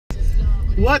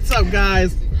What's up,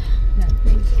 guys?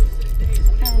 Nothing.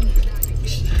 Hi.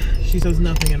 She says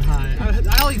nothing and hi. I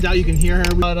highly doubt you can hear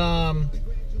her, but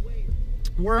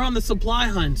we're on the supply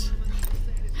hunt.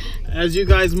 As you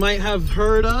guys might have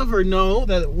heard of or know,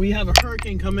 that we have a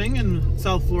hurricane coming in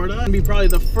South Florida. It'll be probably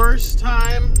the first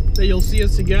time that you'll see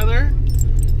us together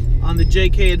on the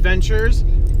JK Adventures,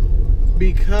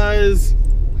 because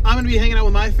I'm gonna be hanging out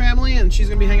with my family and she's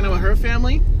gonna be hanging out with her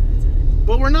family.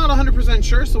 But we're not 100%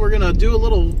 sure, so we're gonna do a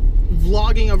little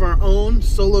vlogging of our own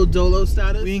solo dolo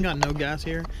status. We ain't got no gas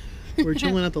here. We're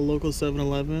chilling at the local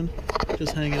 7-Eleven,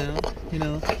 just hanging out, you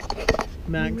know,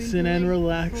 maxing and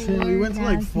relaxing. We went to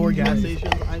like 4 gas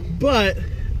stations, but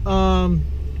all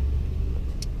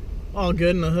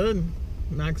good in the hood,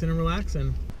 maxing and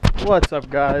relaxing. What's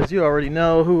up, guys? You already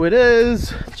know who it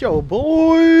is. It's your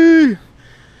boy.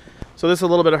 So this is a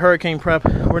little bit of hurricane prep.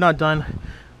 We're not done.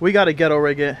 We got to ghetto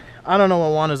rig it. I don't know what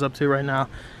Juana's up to right now.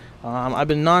 I've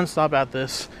been non-stop at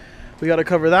this. We got to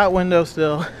cover that window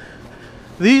still.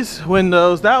 These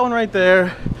windows, that one right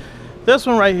there, this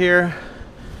one right here.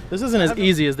 This isn't as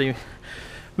easy as they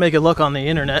make it look on the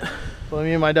internet. But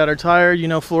me and my dad are tired. You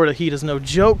know, Florida heat is no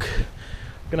joke.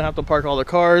 Gonna have to park all the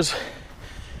cars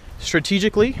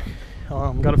strategically.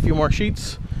 Got a few more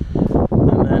sheets.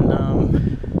 And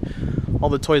then all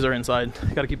the toys are inside.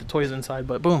 Gotta keep the toys inside,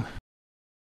 but boom.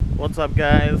 What's up,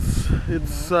 guys?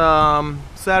 It's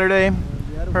Saturday,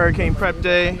 hurricane prep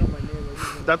day.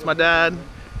 That's my dad.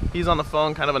 He's on the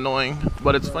phone, kind of annoying.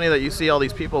 But it's funny that you see all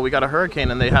these people. We got a hurricane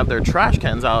and they have their trash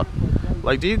cans out.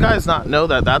 Like, do you guys not know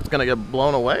that that's gonna get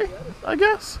blown away? I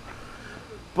guess.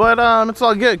 But it's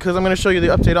all good because I'm gonna show you the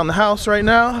update on the house right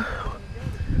now.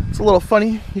 It's a little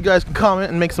funny. You guys can comment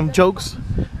and make some jokes.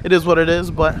 It is what it is.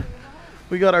 But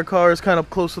we got our cars kind of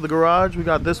close to the garage. We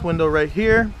got this window right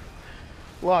here,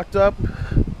 locked up,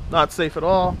 not safe at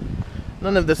all.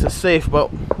 None of this is safe, but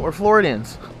we're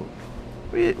Floridians.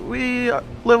 We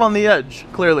live on the edge,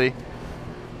 clearly.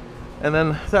 And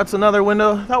then that's another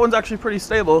window. That one's actually pretty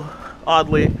stable,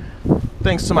 oddly,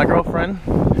 thanks to my girlfriend.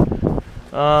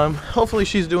 Hopefully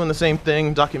she's doing the same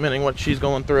thing, documenting what she's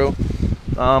going through.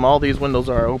 All these windows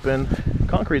are open.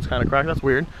 Concrete's kind of cracked, that's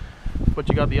weird. But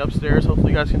you got the upstairs,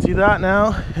 hopefully you guys can see that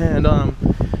now. And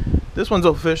this one's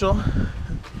official.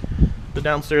 The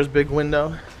downstairs big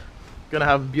window. Gonna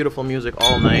have beautiful music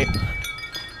all night.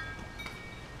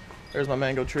 There's my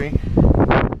mango tree.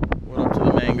 Went up to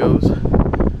the mangoes.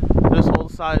 This whole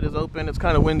side is open. It's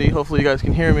kind of windy. Hopefully you guys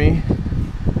can hear me.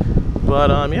 But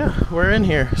yeah, we're in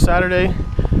here. Saturday.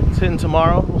 It's hitting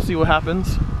tomorrow. We'll see what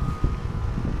happens.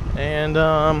 And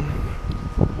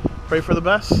pray for the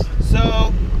best.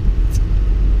 So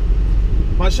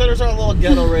my shutters are a little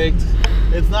ghetto rigged.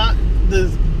 It's not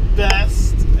the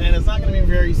best, and it's not going to be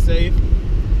very safe,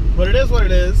 but it is what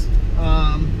it is.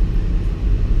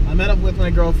 I met up with my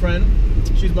girlfriend.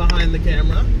 She's behind the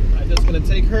camera. I'm just going to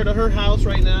take her to her house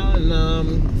right now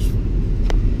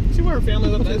and see where her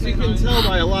family's up to. As you can tell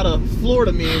by a lot of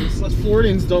Florida memes, us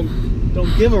Floridians don't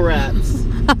give a rat's.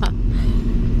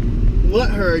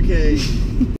 What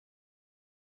hurricane?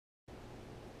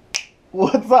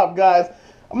 What's up, guys?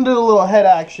 I'm gonna do a little head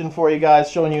action for you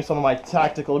guys, showing you some of my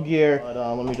tactical gear. But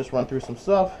let me just run through some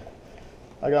stuff.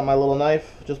 I got my little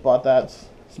knife. Just bought that.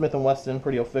 Smith & Wesson,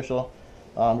 pretty official.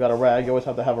 Got a rag. You always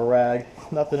have to have a rag.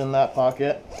 Nothing in that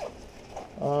pocket.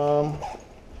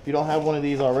 If you don't have one of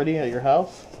these already at your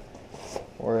house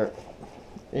or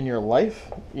in your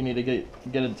life, you need to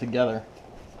get it together.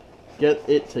 Get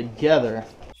it together.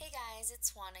 Hey guys,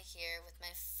 it's JUANA here with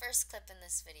my first clip in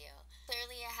this video.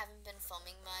 Clearly I haven't been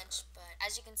filming much, but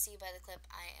as you can see by the clip,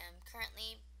 I am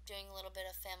currently doing a little bit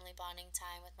of family bonding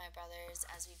time with my brothers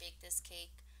as we bake this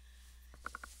cake.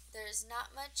 There's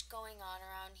not much going on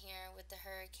around here with the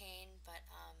hurricane, but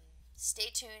stay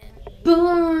tuned.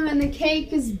 Boom! And the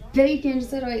cake is baking.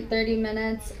 Just had to wait 30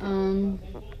 minutes.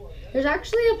 There's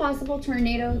actually a possible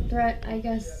tornado threat, I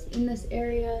guess, in this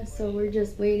area, so we're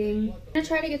just waiting. I'm gonna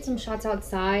try to get some shots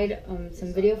outside,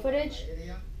 some video footage.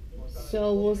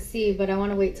 So we'll see, but I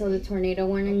want to wait till the tornado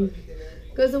warning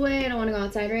goes away. I don't want to go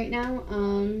outside right now.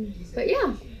 But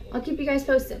yeah, I'll keep you guys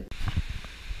posted.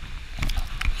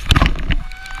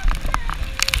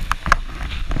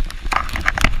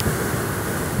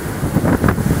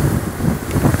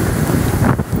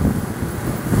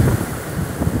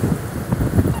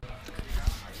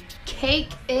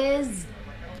 Cake is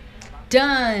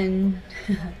done.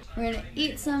 We're gonna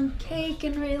eat some cake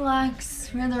and relax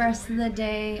for the rest of the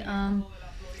day.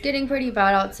 It's getting pretty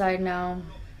bad outside now.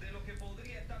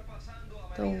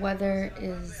 The weather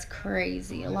is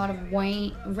crazy. A lot of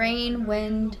rain,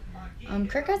 wind.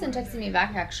 KIRK hasn't texted me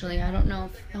back actually. I don't know.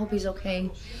 I hope he's okay.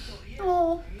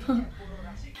 Oh.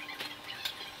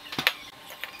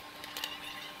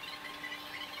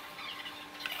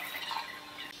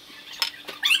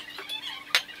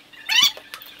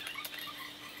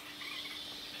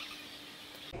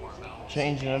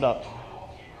 Changing it up.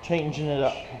 Changing it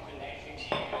up.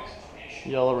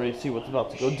 Y'all already see what's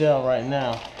about to go down right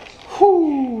now.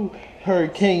 Whoo!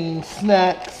 Hurricane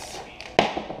snacks.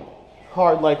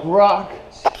 Hard like rock.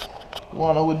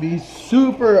 Juana would be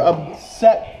super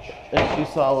upset if she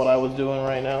saw what I was doing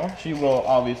right now. She will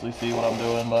obviously see what I'm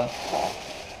doing, but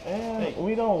and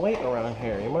we don't wait around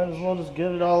here. You might as well just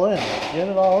get it all in. Get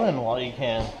it all in while you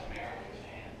can.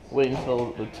 Wait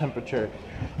until the temperature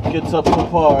gets up to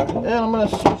par. And I'm gonna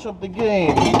switch up the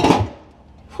game.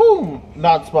 Whew!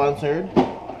 Not sponsored.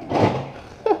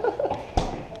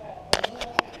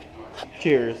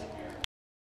 Cheers.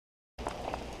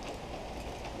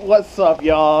 What's up,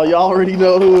 y'all? Y'all already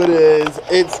know who it is.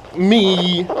 It's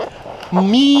me.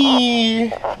 Me.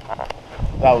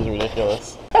 That was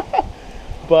ridiculous.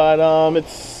 But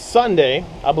it's Sunday.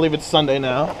 I believe it's Sunday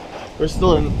now. We're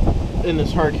still in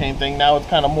this hurricane thing. Now it's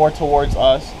kind of more towards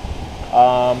us.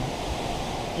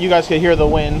 You guys can hear the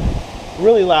wind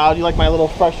really loud. You like my little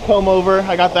fresh comb over?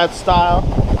 I got that style.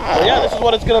 So yeah, this is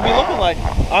what it's gonna be looking like.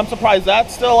 I'm surprised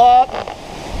that's still up.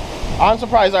 I'm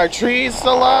surprised our tree's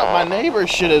still up. My neighbor's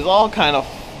shit is all kind of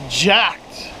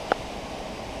jacked.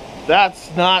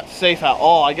 That's not safe at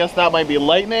all. I guess that might be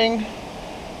lightning,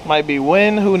 might be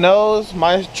wind, who knows.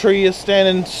 My tree is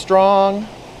standing strong.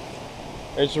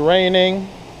 It's raining,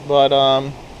 but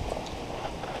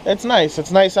it's nice.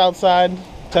 It's nice outside.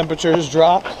 Temperatures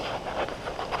dropped.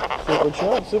 Super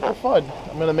chill, super fun.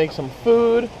 I'm gonna make some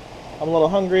food. I'm a little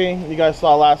hungry. You guys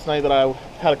saw last night that I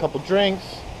had a couple drinks.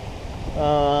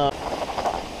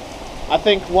 I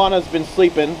think Juana's been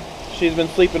sleeping. She's been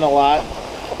sleeping a lot.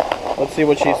 Let's see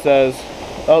what she says.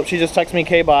 Oh, she just texted me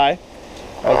K-bye.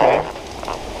 Okay.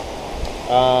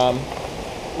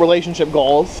 Relationship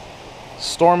goals.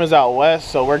 Storm is out west,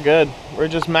 so we're good. We're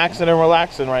just maxing and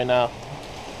relaxing right now.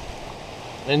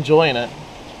 Enjoying it.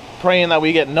 Praying that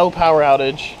we get no power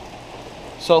outage.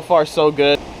 So far, so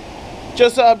good.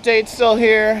 Just an update, still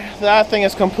here. That thing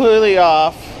is completely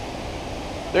off.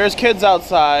 There's kids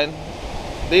outside.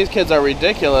 These kids are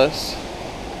ridiculous.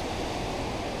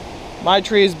 My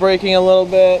tree is breaking a little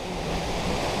bit.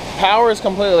 Power is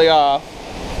completely off.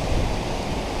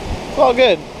 It's all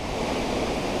good.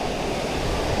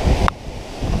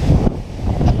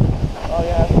 Oh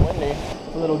yeah, it's windy.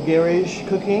 A little garage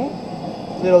cooking.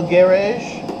 Little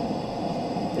garage.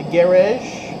 The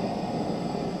garage.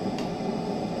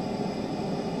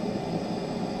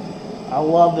 I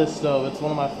love this stove. It's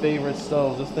one of my favorite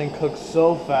stoves. This thing cooks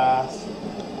so fast.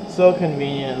 So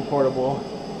convenient and portable.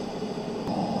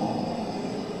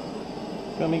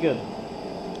 It's gonna be good.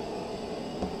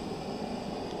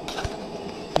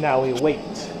 Now we wait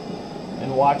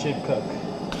and watch it cook.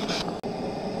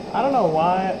 I don't know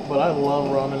why, but I love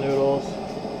ramen noodles.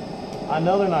 I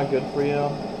know they're not good for you,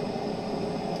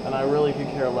 and I really could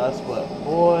care less, but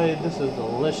boy, this is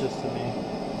delicious to me.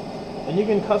 And you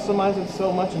can customize it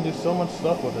so much and do so much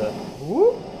stuff with it.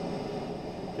 Whoop!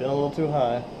 Getting a little too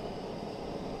high.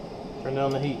 Turn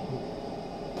down the heat.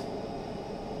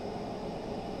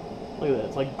 Look at that,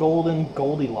 it's like golden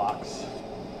Goldilocks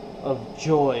of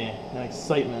joy and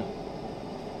excitement.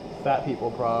 Fat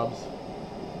people probs.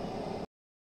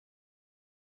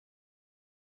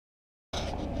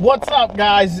 What's up,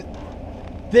 guys?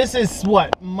 This is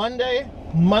what, Monday?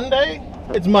 Monday?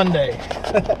 It's Monday.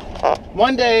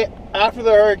 Monday, after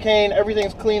the hurricane,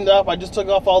 everything's cleaned up. I just took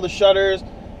off all the shutters.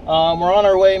 We're on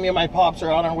our way. Me and my pops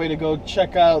are on our way to go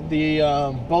check out the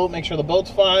boat, make sure the boat's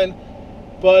fine.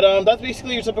 But that's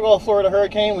basically your typical Florida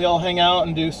hurricane. We all hang out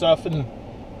and do stuff and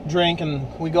drink, and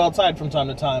we go outside from time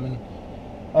to time.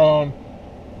 And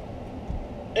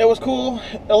it was cool.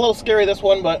 A little scary, this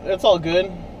one, but it's all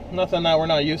good. Nothing that we're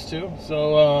not used to.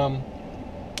 So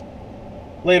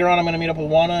later on, I'm going to meet up with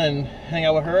Juana and hang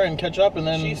out with her and catch up. And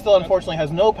then she still unfortunately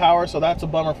has no power, so that's a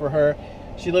bummer for her.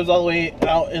 She lives all the way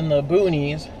out in the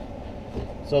boonies,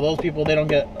 so those people, they don't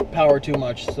get power too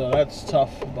much, so that's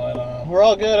tough. But we're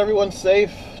all good. Everyone's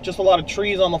safe. Just a lot of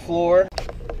trees on the floor.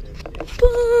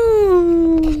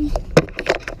 Boom!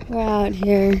 We're out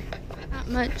here. Not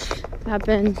much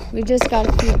happened. We just got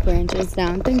a few branches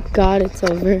down. Thank God it's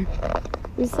over.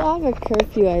 We still have a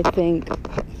curfew, I think,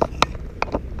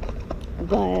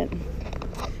 but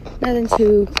nothing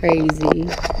too crazy.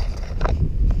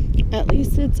 At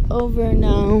least it's over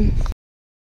now.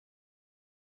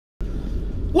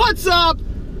 What's up?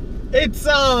 It's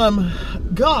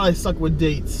God, I suck with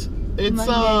dates. It's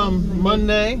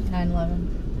Monday. 9/11.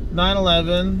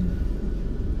 9/11.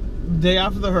 Day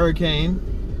after the hurricane.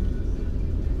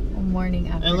 Morning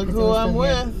after. And look who I'm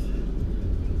with.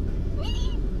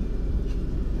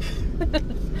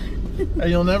 And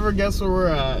you'll never guess where we're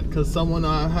at because someone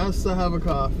has to have a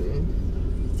coffee.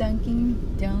 Dunkin'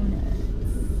 Donuts.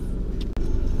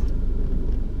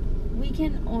 We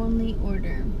can only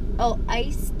order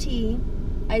iced tea,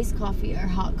 iced coffee, or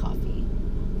hot coffee.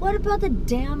 What about the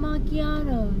damn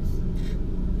macchiatos?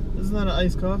 Isn't that an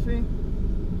iced coffee?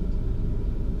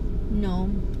 No,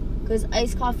 because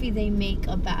iced coffee they make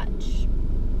a batch.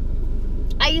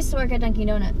 I used to work at Dunkin'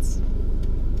 Donuts.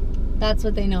 That's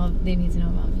what they know. They need to know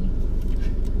about me.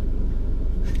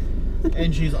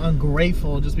 And she's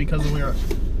ungrateful just because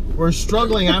we're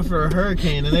struggling after a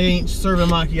hurricane and they ain't serving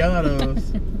macchiatos.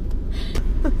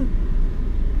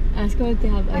 Ask them if they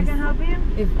have ice. I can help you?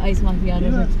 If iced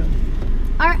macchiatos. Yeah,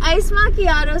 Are iced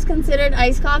macchiatos considered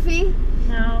iced coffee?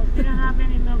 No, we don't have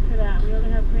any milk for that. We only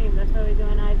have cream. That's why we do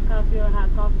an iced coffee or hot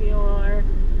coffee or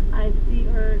iced tea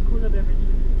or cooler beverage.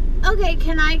 Okay,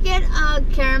 can I get a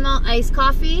caramel iced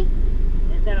coffee?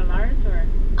 Is that a large or?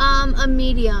 A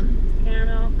medium.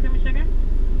 Caramel, cream and sugar?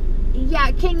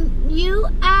 Yeah, can you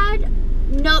add,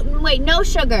 no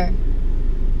sugar.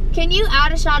 Can you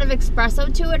add a shot of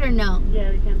espresso to it or no?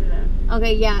 Yeah, we can do that.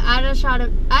 Okay, yeah,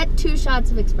 add 2 shots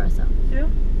of espresso. 2?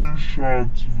 2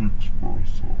 shots of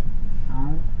espresso.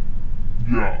 2?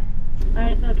 Yeah.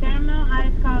 Alright, so caramel,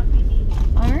 iced coffee.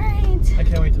 Alright. I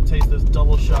can't wait to taste this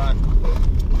double shot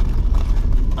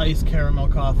iced caramel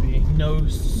coffee. No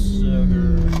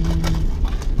sugar.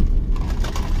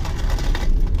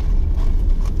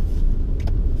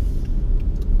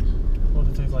 What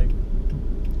does it taste like?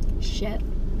 Shit.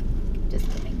 Just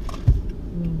kidding.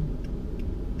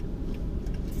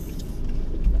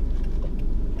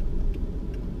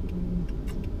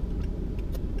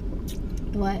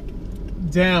 What?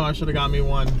 Damn, I should have got me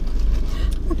one.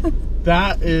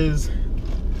 That is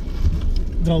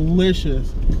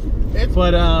delicious.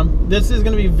 But this is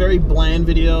gonna be a very bland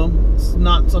video. It's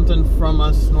not something from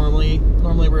us normally.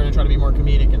 Normally we're gonna try to be more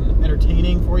comedic and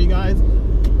entertaining for you guys.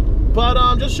 But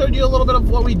just showed you a little bit of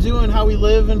what we do and how we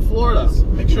live in Florida.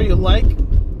 Make sure you like,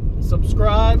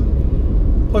 subscribe,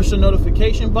 push the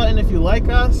notification button if you like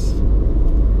us.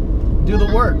 Do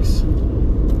the works.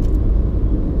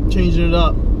 Changing it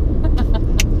up.